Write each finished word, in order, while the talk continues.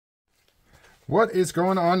What is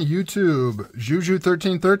going on YouTube?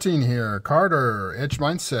 Juju1313 here. Carter, Edge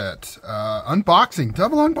Mindset. Unboxing.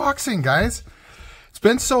 Double unboxing, guys. It's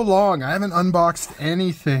been so long. I haven't unboxed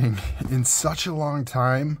anything in such a long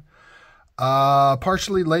time.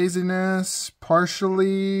 Partially laziness,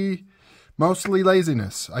 mostly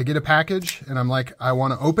laziness. I get a package and I'm like, I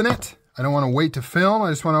want to open it. I don't want to wait to film. I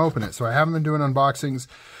just want to open it. So I haven't been doing unboxings.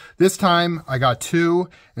 This time I got two,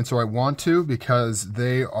 and so I want to because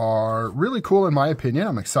they are really cool in my opinion.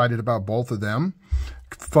 I'm excited about both of them.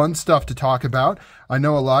 Fun stuff to talk about. I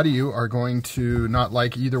know a lot of you are going to not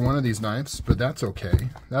like either one of these knives, but that's okay.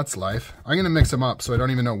 That's life. I'm going to mix them up so I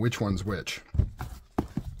don't even know which one's which.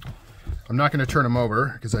 I'm not going to turn them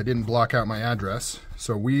over because I didn't block out my address.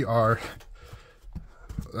 So we are...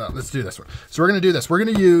 let's do this one. So we're going to do this. We're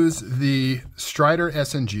going to use the Strider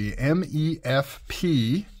S&G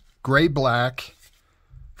MEFP gray black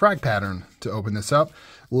frag pattern to open this up.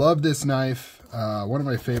 Love this knife. One of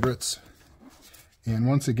my favorites. And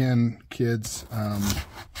once again, kids,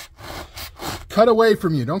 cut away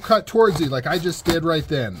from you. Don't cut towards you like I just did right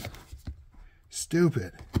then.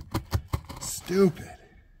 Stupid. Stupid.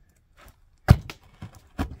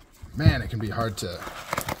 Man, it can be hard to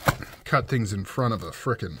cut things in front of a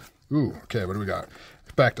frickin'... Ooh, okay, what do we got?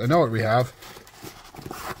 In fact, I know what we have.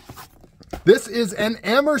 This is an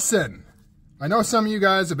Emerson. I know some of you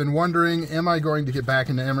guys have been wondering, am I going to get back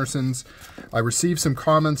into Emersons? I received some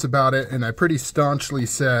comments about it, and I pretty staunchly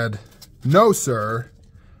said, no, sir.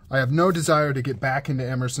 I have no desire to get back into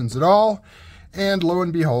Emersons at all. And lo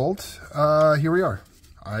and behold, here we are.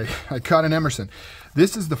 I got an Emerson.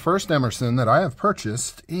 This is the first Emerson that I have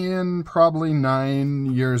purchased in probably 9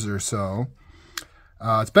 years or so.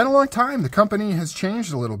 It's been a long time. The company has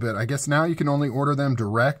changed a little bit. I guess now you can only order them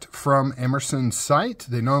direct from Emerson's site.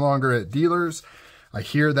 They're no longer at dealers. I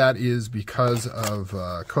hear that is because of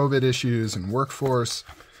COVID issues and workforce.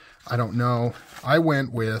 I don't know. I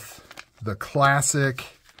went with the classic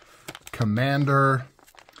Commander,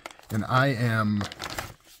 and I am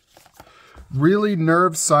really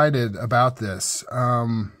nerve-sided about this.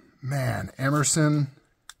 Man, Emerson.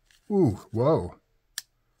 Ooh, whoa.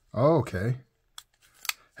 Oh, okay.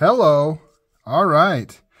 Hello. All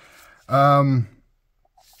right. Right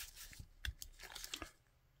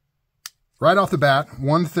off the bat,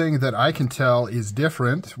 one thing that I can tell is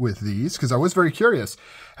different with these, because I was very curious.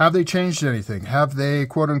 Have they changed anything? Have they,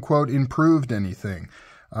 quote-unquote, improved anything?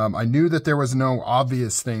 I knew that there was no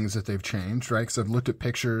obvious things that they've changed, right? Because I've looked at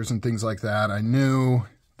pictures and things like that. I knew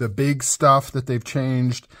the big stuff that they've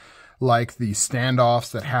changed, like the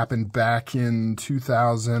standoffs that happened back in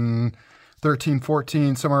 2013,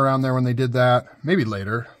 14, somewhere around there when they did that. Maybe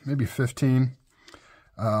later, maybe 15.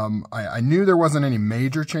 I knew there wasn't any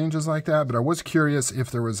major changes like that, but I was curious if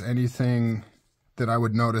there was anything that I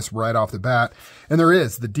would notice right off the bat. And there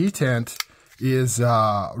is. The detent is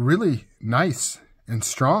really nice and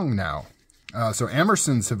strong now. So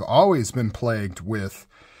Emersons have always been plagued with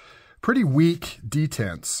pretty weak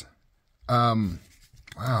detents.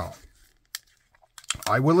 Wow.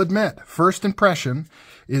 I will admit, first impression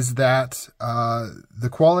is that the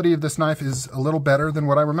quality of this knife is a little better than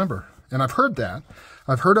what I remember. And I've heard that.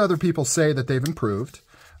 I've heard other people say that they've improved.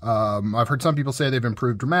 I've heard some people say they've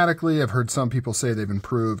improved dramatically. I've heard some people say they've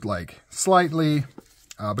improved like slightly.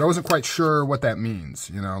 But I wasn't quite sure what that means.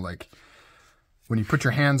 You know, like when you put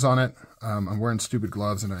your hands on it, I'm wearing stupid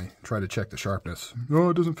gloves and I try to check the sharpness. Oh,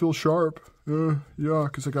 it doesn't feel sharp. Yeah,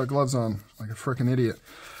 because I got gloves on like a freaking idiot.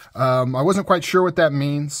 I wasn't quite sure what that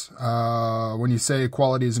means when you say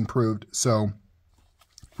quality is improved. So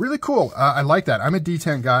really cool. I like that. I'm a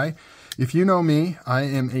detent guy. If you know me, I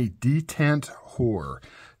am a detent whore.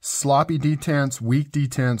 Sloppy detents, weak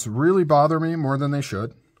detents really bother me more than they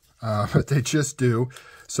should, but they just do.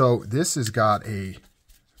 So this has got a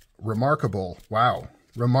remarkable, wow,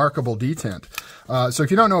 remarkable detent. So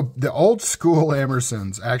if you don't know, the old school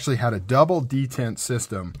Emersons actually had a double detent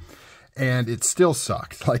system, and it still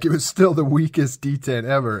sucked. Like, it was still the weakest detent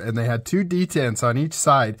ever, and they had two detents on each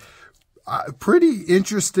side. Pretty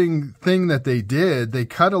interesting thing that they did. They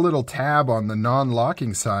cut a little tab on the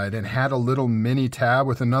non-locking side and had a little mini tab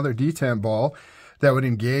with another detent ball that would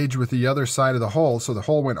engage with the other side of the hole. So the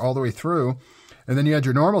hole went all the way through. And then you had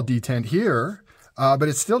your normal detent here, but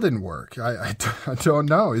it still didn't work. I don't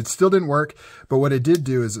know. It still didn't work. But what it did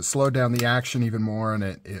do is it slowed down the action even more, and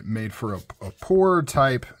it made for a poor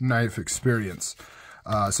type knife experience.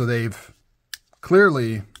 So they've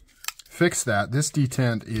clearly fix that. This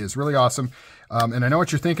detent is really awesome. And I know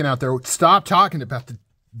what you're thinking out there. Stop talking about the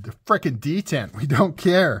frickin' detent. We don't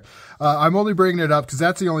care. I'm only bringing it up because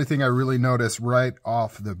that's the only thing I really noticed right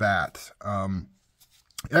off the bat.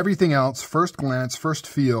 Everything else, first glance, first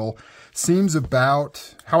feel, seems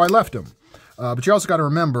about how I left them. But you also got to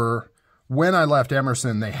remember, when I left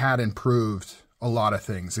Emerson, they had improved a lot of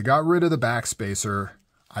things. They got rid of the backspacer.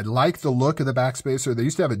 I like the look of the backspacer. They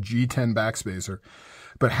used to have a G10 backspacer,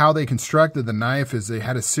 but how they constructed the knife is they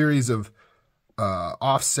had a series of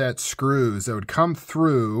offset screws that would come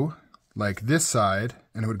through like this side,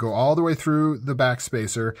 and it would go all the way through the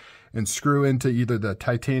backspacer and screw into either the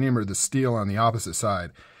titanium or the steel on the opposite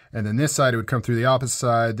side. And then this side, it would come through the opposite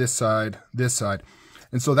side, this side, this side.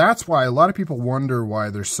 And so that's why a lot of people wonder why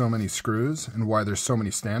there's so many screws and why there's so many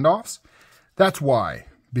standoffs. That's why,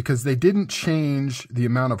 because they didn't change the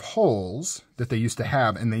amount of holes that they used to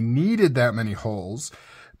have, and they needed that many holes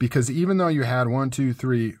because even though you had 1, 2,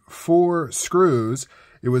 3, 4 screws,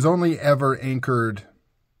 it was only ever anchored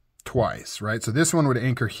twice, right? So this one would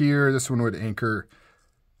anchor here, this one would anchor,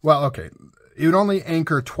 well, okay, it would only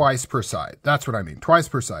anchor twice per side. That's what I mean, twice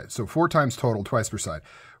per side. So 4 times total, twice per side.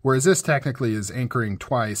 Whereas this technically is anchoring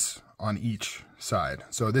twice on each side.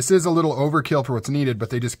 So this is a little overkill for what's needed, but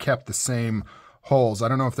they just kept the same holes. I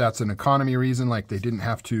don't know if that's an economy reason, like they didn't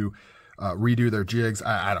have to redo their jigs.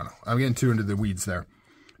 I don't know. I'm getting too into the weeds there.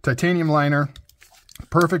 Titanium liner,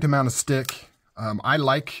 perfect amount of stick. I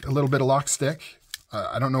like a little bit of lock stick.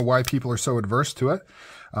 I don't know why people are so adverse to it.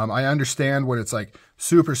 I understand when it's like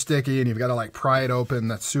super sticky and you've got to like pry it open.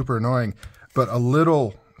 That's super annoying. But a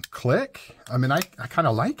little click, I mean, I kind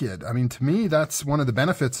of like it. I mean, to me, that's one of the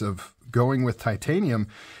benefits of going with titanium.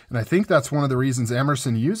 And I think that's one of the reasons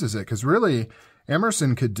Emerson uses it, because really,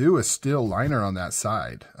 Emerson could do a steel liner on that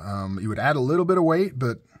side. You would add a little bit of weight,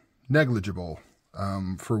 but negligible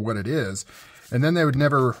for what it is. And then they would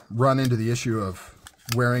never run into the issue of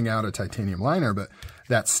wearing out a titanium liner, but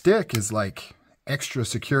that stick is like extra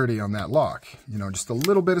security on that lock, you know, just a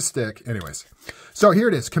little bit of stick. Anyways, so here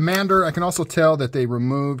it is, Commander. I can also tell that they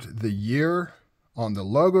removed the year on the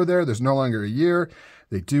logo there. There's no longer a year.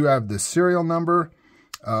 They do have the serial number.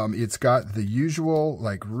 It's got the usual,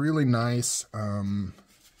 like, really nice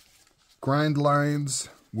grind lines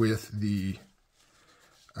with the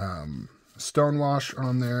stonewash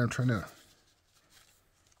on there. I'm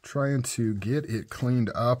trying to get it cleaned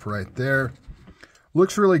up right there.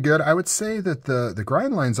 Looks really good. I would say that the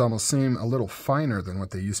grind lines almost seem a little finer than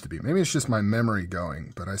what they used to be. Maybe it's just my memory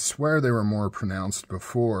going, but I swear they were more pronounced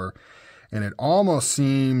before, and it almost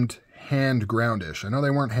seemed hand groundish. I know they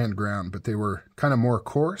weren't hand ground, but they were kind of more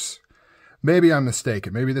coarse. Maybe I'm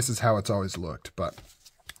mistaken. Maybe this is how it's always looked, but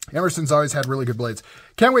Emerson's always had really good blades.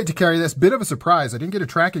 Can't wait to carry this. Bit of a surprise. I didn't get a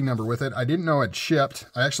tracking number with it. I didn't know it shipped.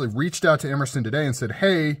 I actually reached out to Emerson today and said,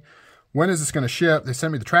 hey, when is this going to ship? They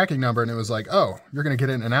sent me the tracking number, and it was like, oh, you're going to get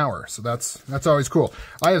it in an hour. So that's always cool.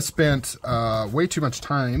 I have spent way too much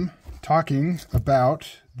time talking about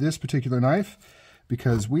this particular knife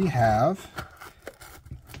because we have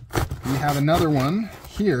another one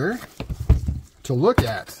here to look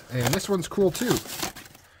at, and this one's cool too. In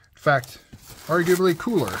fact, arguably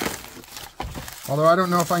cooler. Although I don't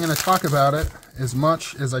know if I'm going to talk about it as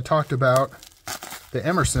much as I talked about the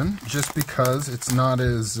Emerson, just because it's not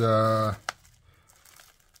as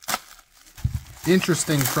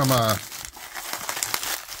interesting from a,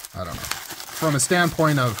 I don't know, from a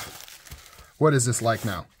standpoint of what is this like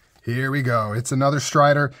now. Here we go. It's another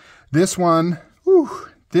Strider. This one, whew,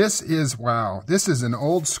 this is, wow, this is an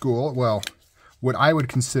old school, well, what I would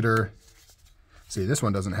consider, see, this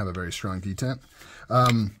one doesn't have a very strong detent.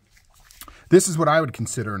 This is what I would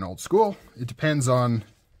consider an old school. It depends on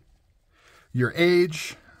your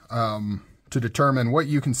age to determine what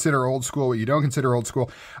you consider old school, what you don't consider old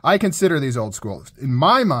school. I consider these old school. In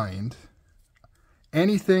my mind,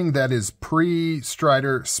 anything that is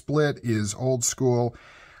pre-Strider split is old school.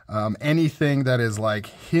 Anything that is like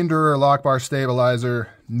Hinderer lock bar stabilizer,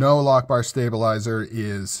 no lock bar stabilizer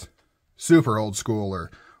is super old school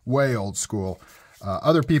or way old school.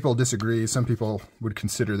 Other people disagree. Some people would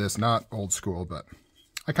consider this not old school, but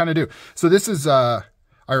I kind of do. So this is, I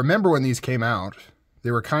remember when these came out,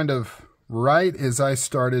 they were kind of right as I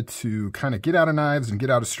started to kind of get out of knives and get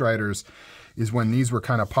out of Striders is when these were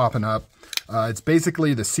kind of popping up. It's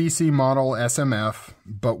basically the CC model SMF,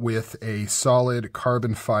 but with a solid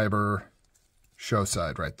carbon fiber show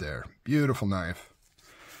side right there. Beautiful knife.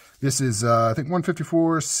 This is, I think,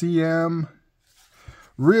 154 CM.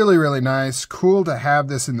 Really, really nice. Cool to have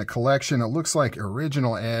this in the collection. It looks like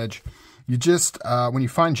original edge. You just, when you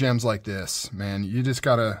find gems like this, man, you just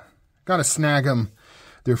gotta snag them.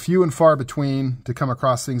 They're few and far between to come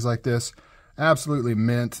across things like this. Absolutely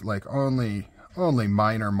mint, like only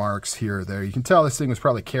minor marks here or there. You can tell this thing was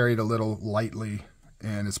probably carried a little lightly,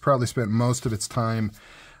 and it's probably spent most of its time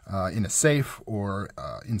in a safe or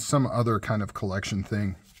in some other kind of collection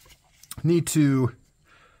thing. Need to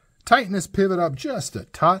tighten this pivot up just a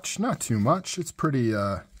touch, not too much. It's pretty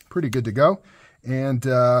good to go. And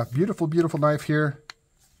beautiful, beautiful knife here.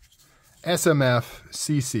 SMF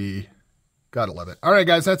CC. Gotta love it. All right,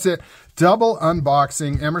 guys, that's it. Double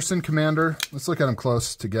unboxing. Emerson Commander. Let's look at them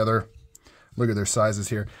close together. Look at their sizes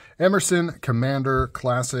here. Emerson Commander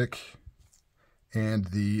Classic and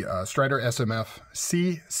the Strider SMF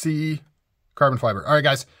CC carbon fiber. All right,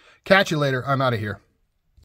 guys, catch you later. I'm out of here.